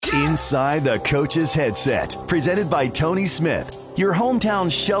Inside the Coach's Headset, presented by Tony Smith, your hometown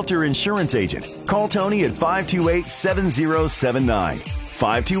shelter insurance agent. Call Tony at 528-7079.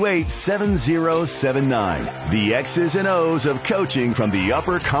 528-7079. The X's and O's of coaching from the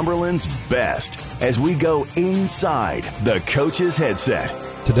Upper Cumberland's best as we go inside the Coach's Headset.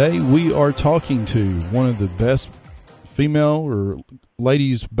 Today we are talking to one of the best female or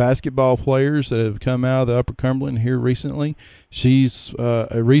ladies basketball players that have come out of the Upper Cumberland here recently. She's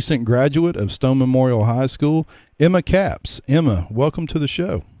a recent graduate of Stone Memorial High School, Emma Capps. Emma, welcome to the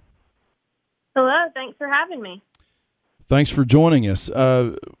show. Hello, thanks for having me. Thanks for joining us.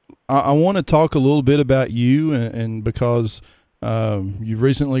 I want to talk a little bit about you, and because you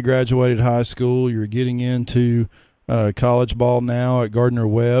recently graduated high school, you're getting into college ball now at Gardner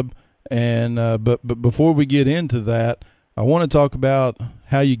Webb, and but before we get into that, I want to talk about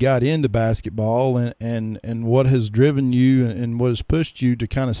how you got into basketball and what has driven you and what has pushed you to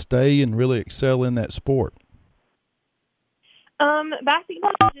kind of stay and really excel in that sport.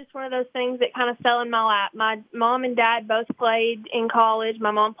 Basketball is just one of those things that kind of fell in my lap. My mom and dad both played in college.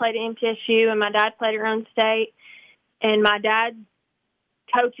 My mom played at MTSU, and my dad played at her own state. And my dad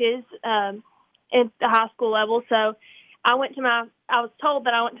coaches at the high school level. So I was told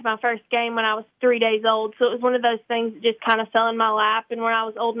that I went to my first game when I was 3 days old. So it was one of those things that just kind of fell in my lap. And when I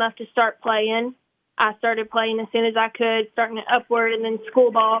was old enough to start playing, I started playing as soon as I could, starting it upward and then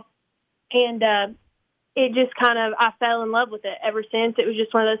school ball. And it just kind of, I fell in love with it ever since. It was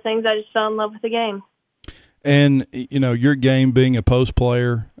just one of those things, I just fell in love with the game. And, you know, your game being a post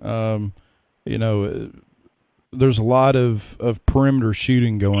player, you know, there's a lot of perimeter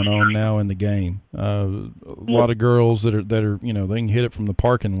shooting going on now in the game. A lot of girls that are, you know, they can hit it from the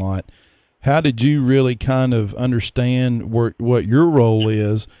parking lot. How did you really kind of understand what your role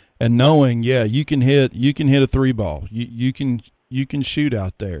is, and knowing, yeah, you can hit a three ball, you can shoot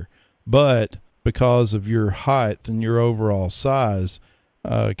out there, but because of your height and your overall size,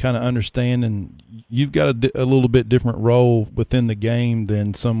 kind of understanding you've got a little bit different role within the game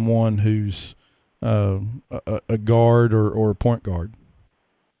than someone who's a guard or a point guard.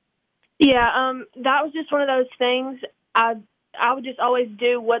 Yeah, that was just one of those things. I would just always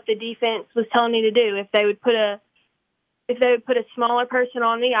do what the defense was telling me to do. If they would put a smaller person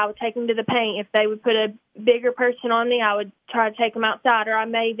on me, I would take them to the paint. If they would put a bigger person on me, I would try to take them outside, or I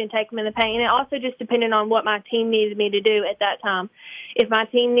may even take them in the paint. And it also just depended on what my team needed me to do at that time. If my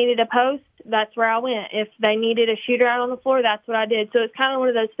team needed a post, that's where I went. If they needed a shooter out on the floor, that's what I did. So it's kind of one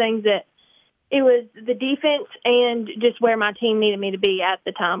of those things that it was the defense and just where my team needed me to be at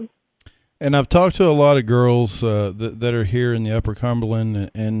the time. And I've talked to a lot of girls that are here in the Upper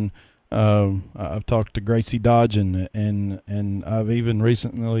Cumberland, and I've talked to Gracie Dodgen, and I've even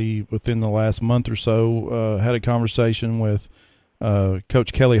recently, within the last month or so, had a conversation with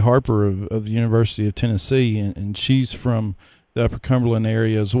Coach Kelly Harper of the University of Tennessee, and she's from the Upper Cumberland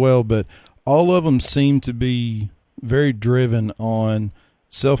area as well. But all of them seem to be very driven on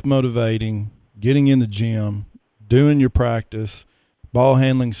self-motivating, getting in the gym, doing your practice, ball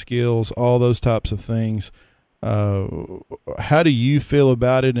handling skills, all those types of things. How do you feel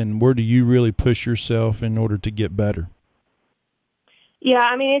about it, and where do you really push yourself in order to get better? Yeah,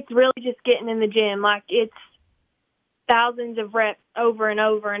 I mean, it's really just getting in the gym. Like, it's thousands of reps over and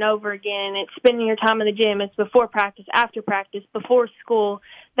over and over again. It's spending your time in the gym. It's before practice, after practice, before school.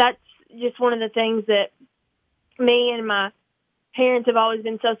 That's just one of the things that me and my parents have always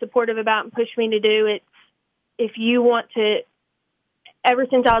been so supportive about and pushed me to do. It's, if you want to, ever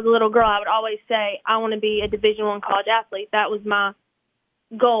since I was a little girl, I would always say, I want to be a Division I college athlete. That was my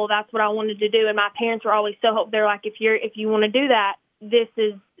goal. That's what I wanted to do. And my parents were always so hopeful. They're like, if you want to do that,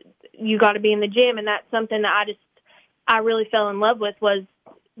 you got to be in the gym. And that's something that I really fell in love with, was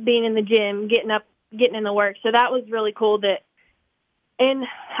being in the gym, getting in the work. So that was really cool, and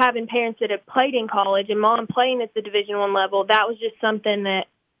having parents that have played in college and mom playing at the Division I level, that was just something that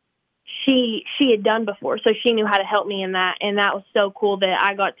she had done before, so she knew how to help me in that, and that was so cool that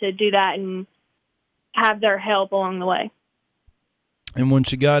I got to do that and have their help along the way. And when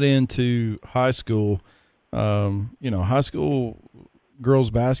she got into high school, high school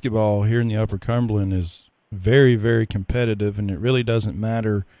girls basketball here in the Upper Cumberland is very, very competitive, and it really doesn't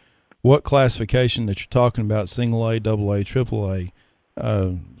matter what classification that you're talking about, single A, double A, triple A.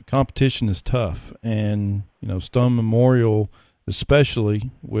 Competition is tough, and Stone Memorial, especially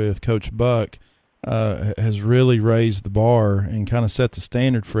with Coach Buck, has really raised the bar and kind of set the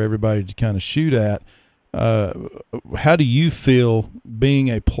standard for everybody to kind of shoot at. How do you feel being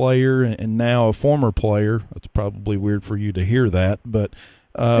a player and now a former player? It's probably weird for you to hear that, but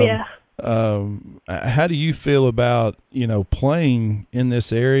How do you feel about, playing in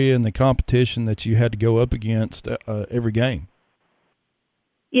this area and the competition that you had to go up against every game?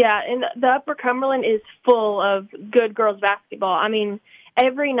 Yeah, and the Upper Cumberland is full of good girls basketball. I mean,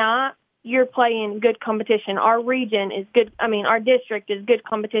 every night you're playing good competition. Our region is good. I mean, our district is good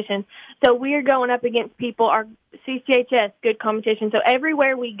competition. So we're going up against people, our CCHS, good competition. So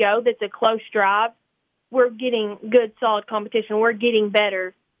everywhere we go that's a close drive, we're getting good, solid competition. We're getting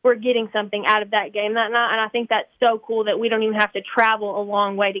better. We're getting something out of that game that night, and I think that's so cool that we don't even have to travel a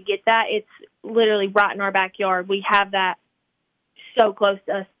long way to get that. It's literally right in our backyard. We have that so close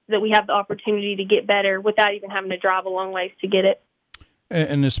to us that we have the opportunity to get better without even having to drive a long ways to get it.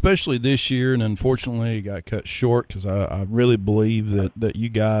 And especially this year, and unfortunately it got cut short because I really believe that you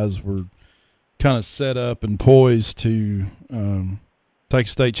guys were kind of set up and poised to take a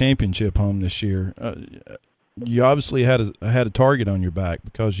state championship home this year. You obviously had a target on your back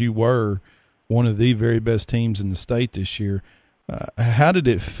because you were one of the very best teams in the state this year. How did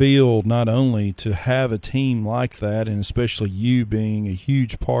it feel not only to have a team like that, and especially you being a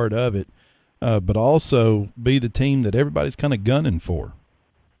huge part of it, but also be the team that everybody's kind of gunning for?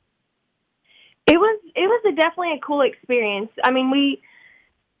 It was definitely a cool experience. I mean,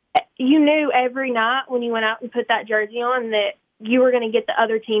 you knew every night when you went out and put that jersey on that you were going to get the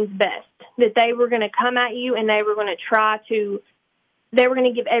other team's best, that they were going to come at you and they were going to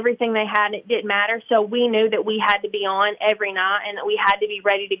give everything they had, and it didn't matter. So we knew that we had to be on every night and that we had to be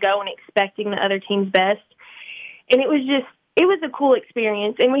ready to go and expecting the other team's best. And it was a cool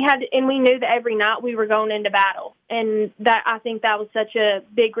experience. And we knew that every night we were going into battle. And that, I think that was such a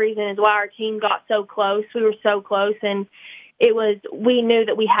big reason as why our team got so close. We were so close, and we knew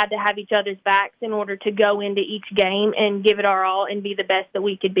that we had to have each other's backs in order to go into each game and give it our all and be the best that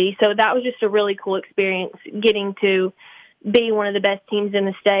we could be. So that was just a really cool experience, getting to be one of the best teams in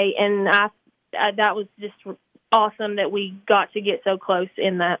the state. And that was just awesome that we got to get so close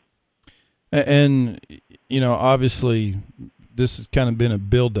in that. And, obviously this has kind of been a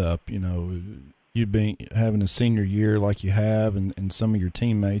build-up, you being having a senior year like you have, and some of your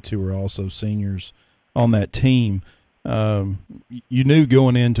teammates who are also seniors on that team. You knew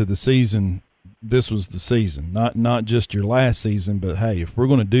going into the season this was the season, not just your last season, but, hey, if we're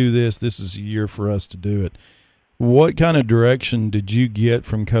going to do this, this is a year for us to do it. What kind of direction did you get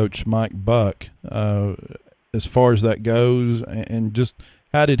from Coach Mike Buck as far as that goes, and just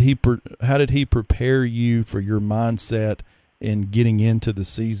how did he prepare you for your mindset in getting into the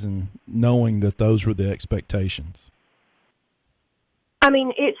season, knowing that those were the expectations? I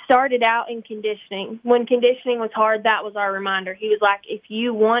mean, it started out in conditioning. When conditioning was hard, that was our reminder. He was like, if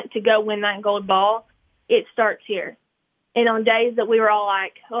you want to go win that gold ball, it starts here. And on days that we were all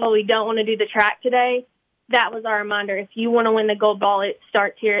like, oh, we don't want to do the track today, that was our reminder. If you want to win the gold ball, it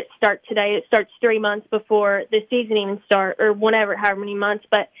starts here. It starts today. It starts 3 months before the season even starts, or however many months.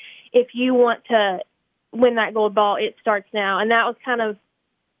 But if you want to win that gold ball, it starts now. And that was kind of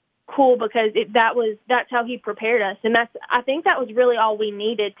cool because that's how he prepared us. And I think that was really all we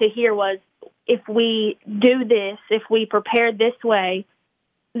needed to hear was, if we do this, if we prepare this way,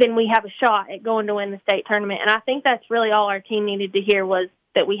 then we have a shot at going to win the state tournament. And I think that's really all our team needed to hear, was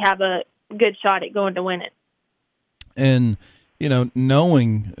that we have a good shot at going to win it. And,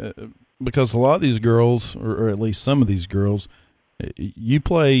 knowing, because a lot of these girls, or at least some of these girls, you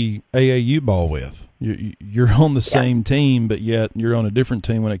play AAU ball with. You're on the same team, but yet you're on a different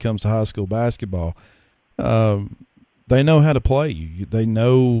team when it comes to high school basketball. They know how to play you. They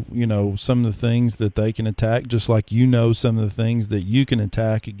know, some of the things that they can attack, just like some of the things that you can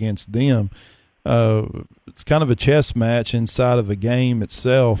attack against them. It's kind of a chess match inside of a game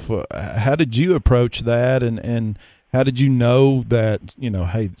itself. How did you approach that, and how did you know that,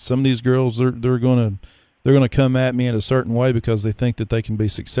 hey, some of these girls, they're going to come at me in a certain way because they think that they can be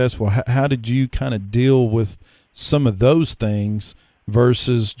successful? How did you kind of deal with some of those things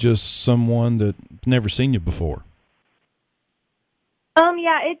versus just someone that's never seen you before?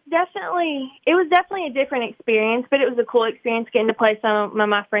 Yeah, it was definitely a different experience, but it was a cool experience getting to play some of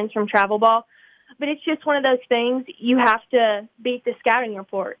my friends from travel ball. But it's just one of those things, you have to beat the scouting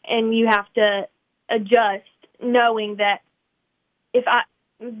report, and you have to adjust, knowing that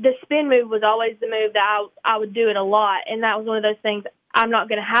the spin move was always the move that I would do it a lot. And that was one of those things, I'm not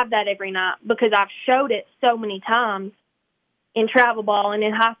going to have that every night, because I've showed it so many times in travel ball and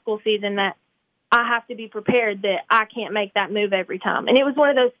in high school season that I have to be prepared that I can't make that move every time. And it was one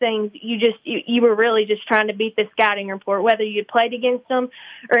of those things, you were really just trying to beat the scouting report, whether you played against them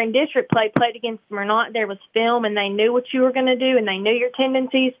or in district play, played against them or not. There was film, and they knew what you were going to do, and they knew your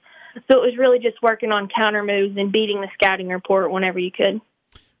tendencies. So it was really just working on counter moves and beating the scouting report whenever you could.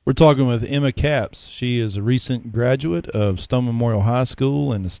 We're talking with Emma Capps. She is a recent graduate of Stone Memorial High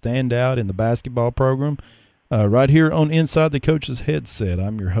School and a standout in the basketball program. Right here on Inside the Coach's Headset,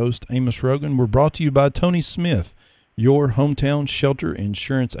 I'm your host, Amos Rogan. We're brought to you by Tony Smith, your hometown shelter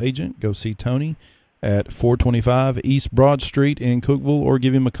insurance agent. Go see Tony at 425 East Broad Street in Cookeville, or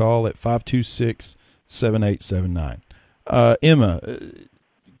give him a call at 526-7879. Emma,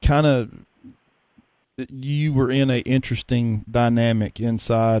 kind of, you were in an interesting dynamic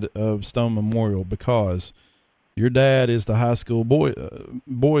inside of Stone Memorial because your dad is the high school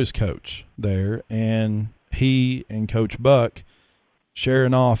boys coach there, and he and Coach Buck share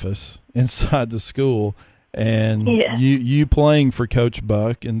an office inside the school, and you playing for Coach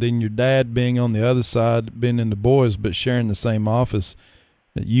Buck, and then your dad being on the other side, being in the boys, but sharing the same office.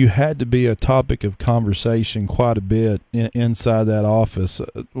 You had to be a topic of conversation quite a bit inside that office.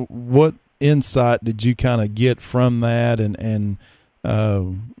 What insight did you kind of get from that, and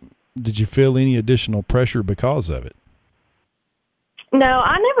did you feel any additional pressure because of it? No,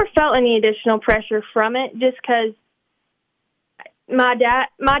 I never felt any additional pressure from it, just because my dad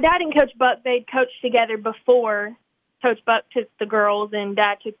and Coach Buck, they'd coached together before Coach Buck took the girls and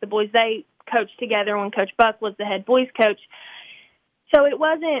Dad took the boys. They coached together when Coach Buck was the head boys coach. So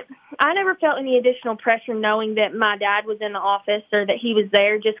I never felt any additional pressure knowing that my dad was in the office or that he was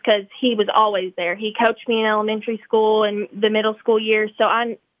there, just because he was always there. He coached me in elementary school and the middle school years. So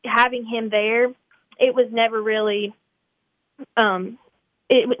having him there, it was never really added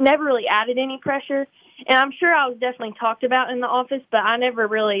any pressure. And I'm sure I was definitely talked about in the office, but I never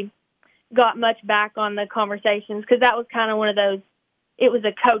really got much back on the conversations, because that was kind of one of those, it was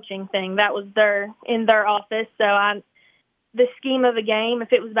a coaching thing. That was in their office. So the scheme of a game,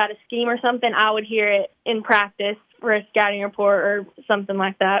 if it was about a scheme or something, I would hear it in practice for a scouting report or something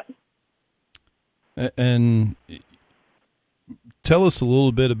like that. And tell us a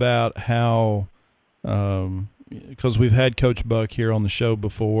little bit about how, because we've had Coach Buck here on the show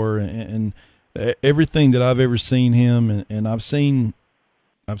before, and everything that I've ever seen him, and I've seen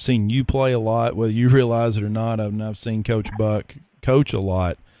you play a lot, whether you realize it or not. I've seen Coach Buck coach a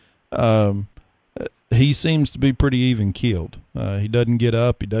lot. He seems to be pretty even-keeled. He doesn't get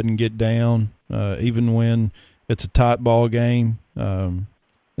up. He doesn't get down. Even when it's a tight ball game, he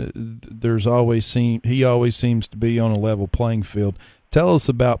always seems to be on a level playing field. Tell us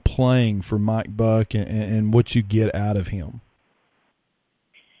about playing for Mike Buck and what you get out of him.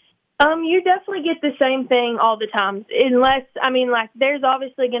 You definitely get the same thing all the time. There's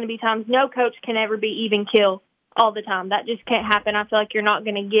obviously going to be times no coach can ever be even-keel all the time. That just can't happen. I feel like you're not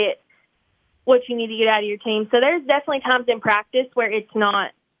going to get what you need to get out of your team. So there's definitely times in practice where he's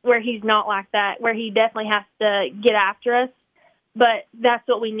not like that, where he definitely has to get after us, but that's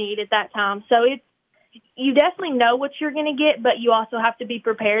what we need at that time. So you definitely know what you're going to get, but you also have to be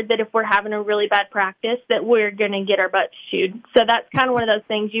prepared that if we're having a really bad practice, that we're going to get our butts chewed. So that's kind of one of those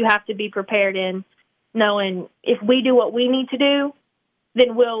things you have to be prepared in, knowing if we do what we need to do,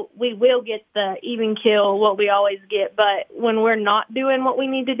 then we will get the even kill, what we always get. But when we're not doing what we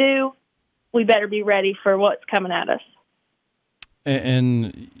need to do, we better be ready for what's coming at us.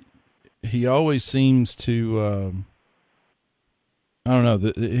 And he always seems to, I don't know,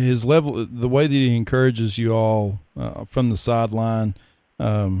 his level, the way that he encourages you all from the sideline.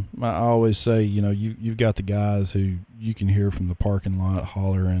 I always say, you've got the guys who you can hear from the parking lot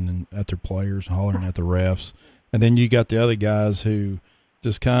hollering at their players, hollering at the refs. And then you got the other guys who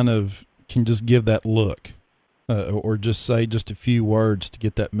just kind of can just give that look. Or just say just a few words to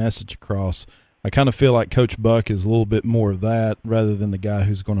get that message across. I kind of feel like Coach Buck is a little bit more of that rather than the guy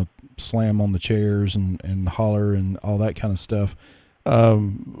who's going to slam on the chairs and holler and all that kind of stuff.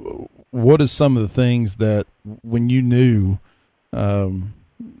 What is some of the things that when you knew some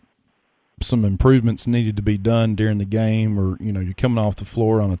improvements needed to be done during the game, or, you're coming off the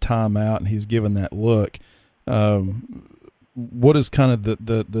floor on a timeout and he's giving that look, what is kind of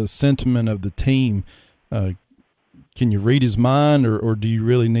the sentiment of the team? Can you read his mind, or do you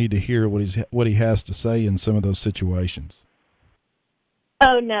really need to hear what he has to say in some of those situations?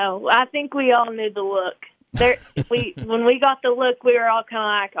 Oh no, I think we all knew the look. When we got the look, we were all kind of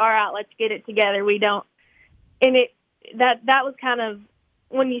like, all right, let's get it together. That was kind of,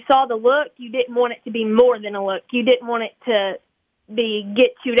 when you saw the look, you didn't want it to be more than a look. You didn't want it to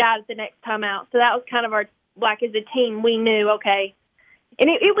get chewed out at the next time out. So that was kind of our, like, as a team, we knew, okay. And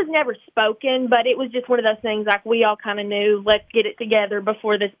it was never spoken, but it was just one of those things, like, we all kind of knew, let's get it together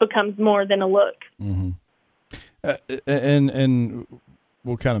before this becomes more than a look. Mm-hmm. And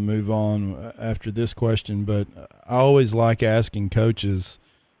we'll kind of move on after this question, but I always like asking coaches,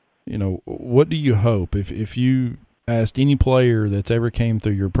 what do you hope if you asked any player that's ever came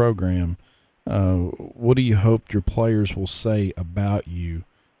through your program, what do you hope your players will say about you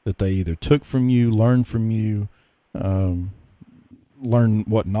that they either took from you, learned from you, learn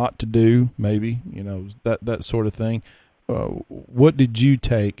what not to do, maybe, that sort of thing. What did you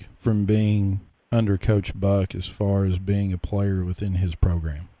take from being under Coach Buck as far as being a player within his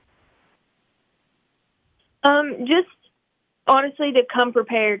program? Just honestly to come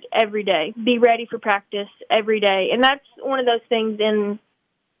prepared every day, be ready for practice every day. And that's one of those things in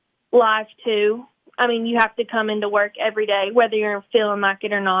life too. I mean, you have to come into work every day, whether you're feeling like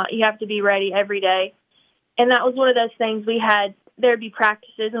it or not. You have to be ready every day. And that was one of those things we had. There'd be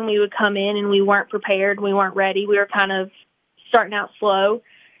practices and we would come in and we weren't prepared. We weren't ready. We were kind of starting out slow.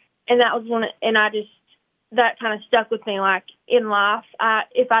 And that was that kind of stuck with me. Like in life,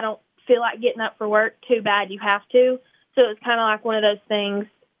 if I don't feel like getting up for work, too bad, you have to. So it's kind of like one of those things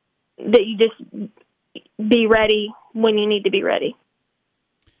that you just be ready when you need to be ready.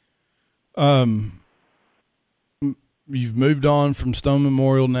 You've moved on from Stone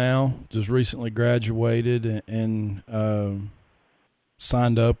Memorial now, just recently graduated and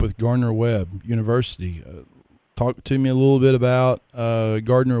signed up with Gardner Webb University. Talk to me a little bit about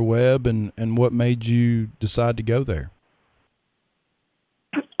Gardner Webb and what made you decide to go there.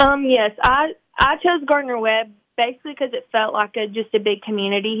 Yes, I chose Gardner Webb basically because it felt like just a big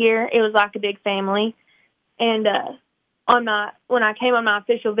community here. It was like a big family. And when I came on my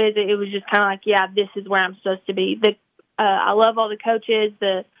official visit, it was just kind of like, yeah, this is where I'm supposed to be. I love all the coaches.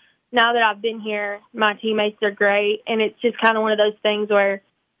 Now that I've been here, my teammates are great, and it's just kind of one of those things where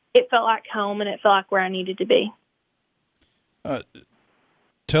it felt like home and it felt like where I needed to be.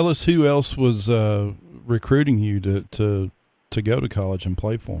 Tell us who else was recruiting you to go to college and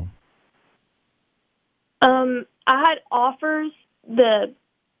play for them. I had offers.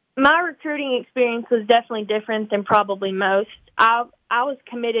 My recruiting experience was definitely different than probably most. I was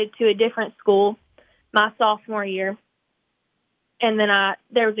committed to a different school my sophomore year, and then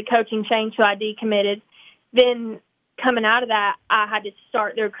there was a coaching change, so I decommitted. Then coming out of that, I had to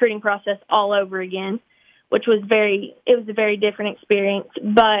start the recruiting process all over again, which was a very different experience.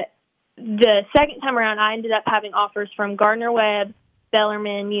 But the second time around, I ended up having offers from Gardner Webb,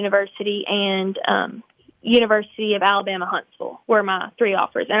 Bellarmine University, and University of Alabama Huntsville were my three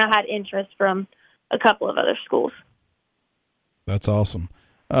offers, and I had interest from a couple of other schools. That's awesome.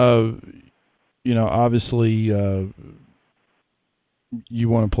 Obviously, you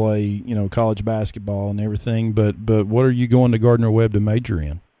want to play, college basketball and everything, but what are you going to Gardner Webb to major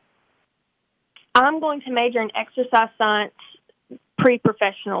in? I'm going to major in exercise science,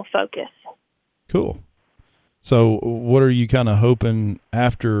 pre-professional focus. Cool. So what are you kind of hoping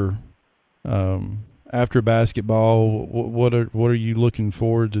after basketball? What are you looking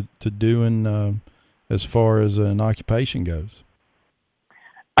forward to doing as far as an occupation goes?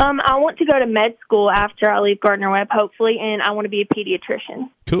 I want to go to med school after I leave Gardner Webb, hopefully, and I want to be a pediatrician.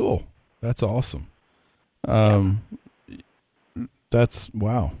 Cool. That's awesome. That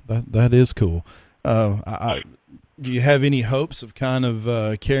is cool. Do you have any hopes of kind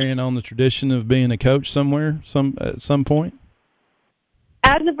of carrying on the tradition of being a coach somewhere, at some point?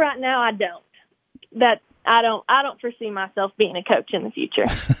 As of right now, I don't. I don't foresee myself being a coach in the future.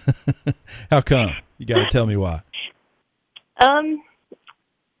 How come? You got to tell me why.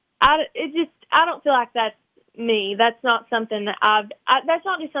 I don't feel like that's me. That's not something that that's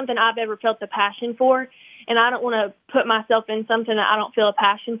not just something I've ever felt a passion for, and I don't want to put myself in something that I don't feel a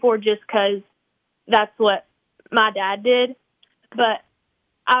passion for just because that's what my dad did. But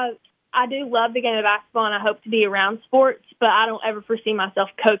I do love the game of basketball, and I hope to be around sports, but I don't ever foresee myself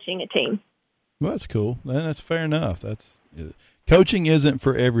coaching a team. Well, that's cool. That's fair enough. Coaching isn't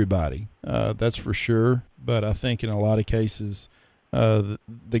for everybody, that's for sure. But I think in a lot of cases,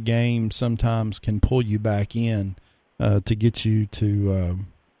 the game sometimes can pull you back in to get you to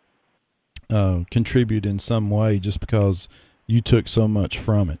contribute in some way, just because you took so much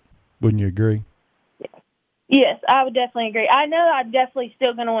from it. Wouldn't you agree? Yes, I would definitely agree. I know I'm definitely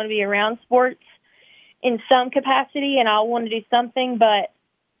still going to want to be around sports in some capacity, and I want to do something, but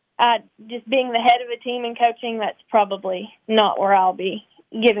just being the head of a team and coaching, that's probably not where I'll be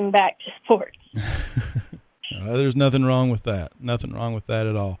giving back to sports. There's nothing wrong with that. Nothing wrong with that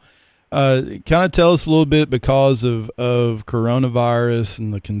at all. Kind of tell us a little bit, because of coronavirus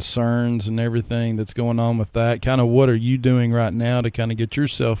and the concerns and everything that's going on with that, kind of what are you doing right now to kind of get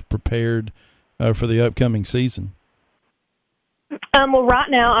yourself prepared for the upcoming season? Well, right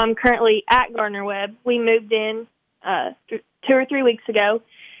now I'm currently at Gardner Webb. We moved in 2 or 3 weeks ago.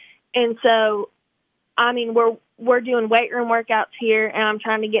 And so, I mean, we're doing weight room workouts here, and I'm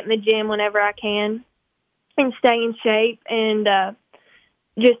trying to get in the gym whenever I can. and stay in shape and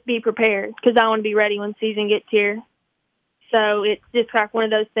just be prepared because I want to be ready when season gets here. So it's just like one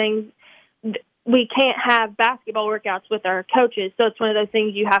of those things. We can't have basketball workouts with our coaches, so it's one of those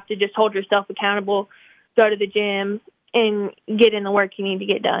things you have to just hold yourself accountable, go to the gym, and get in the work you need to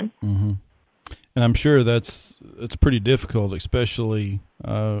get done. Mm-hmm. And I'm sure it's pretty difficult, especially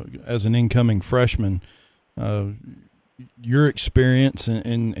as an incoming freshman. Your experience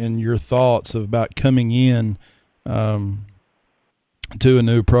and your thoughts about coming in to a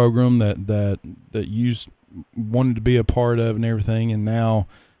new program that you wanted to be a part of and everything, and now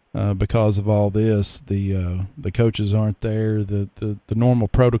because of all this, the coaches aren't there. The normal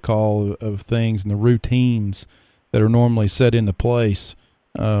protocol of things and the routines that are normally set into place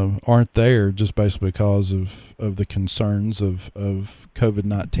aren't there, just basically because of the concerns of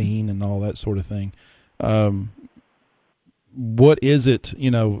COVID-19 and all that sort of thing. What is it,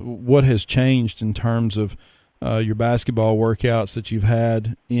 what has changed in terms of your basketball workouts that you've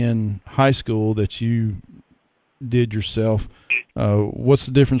had in high school that you did yourself? What's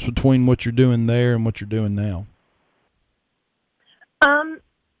the difference between what you're doing there and what you're doing now?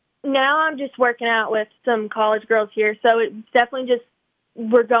 Now I'm just working out with some college girls here, so it's definitely just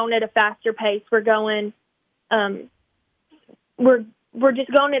we're going at a faster pace. We're going, we're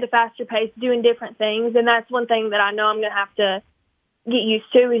just going at a faster pace, doing different things, and that's one thing that I know I'm going to have to get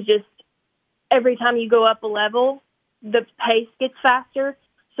used to is just every time you go up a level, the pace gets faster.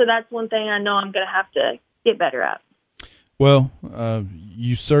 So that's one thing I know I'm going to have to get better at. Well,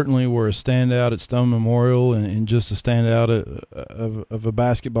 you certainly were a standout at Stone Memorial and just a standout of a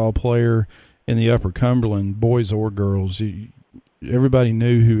basketball player in the Upper Cumberland, boys or girls. Everybody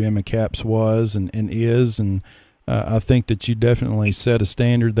knew who Emma Capps was and is, and I think that you definitely set a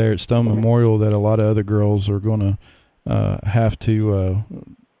standard there at Stone Memorial that a lot of other girls are going to have to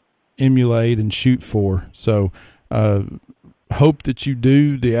emulate and shoot for. So hope that you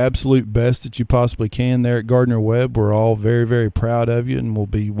do the absolute best that you possibly can there at Gardner Webb. We're all very, very proud of you, and we'll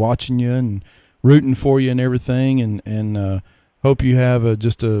be watching you and rooting for you and everything, and hope you have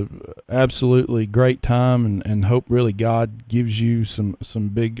just a absolutely great time, and hope really God gives you some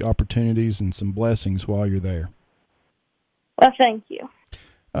big opportunities and some blessings while you're there. Well, thank you.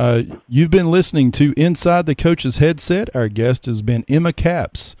 You've been listening to Inside the Coach's Headset. Our guest has been Emma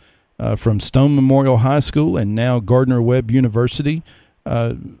Capps from Stone Memorial High School and now Gardner Webb University.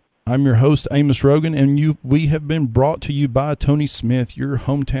 I'm your host, Amos Rogan, and we have been brought to you by Tony Smith, your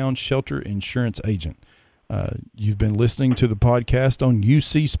hometown shelter insurance agent. You've been listening to the podcast on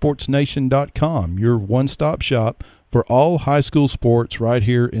UCSportsNation.com, your one-stop shop for all high school sports right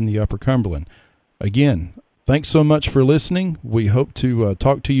here in the Upper Cumberland. Again, thanks so much for listening. We hope to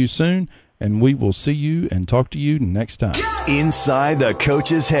talk to you soon, and we will see you and talk to you next time. Inside the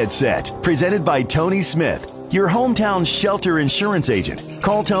Coach's Headset, presented by Tony Smith, your hometown shelter insurance agent.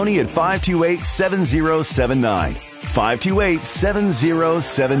 Call Tony at 528-7079.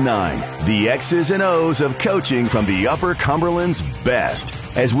 528-7079. The X's and O's of coaching from the Upper Cumberland's best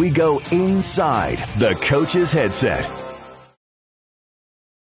as we go inside the Coach's Headset.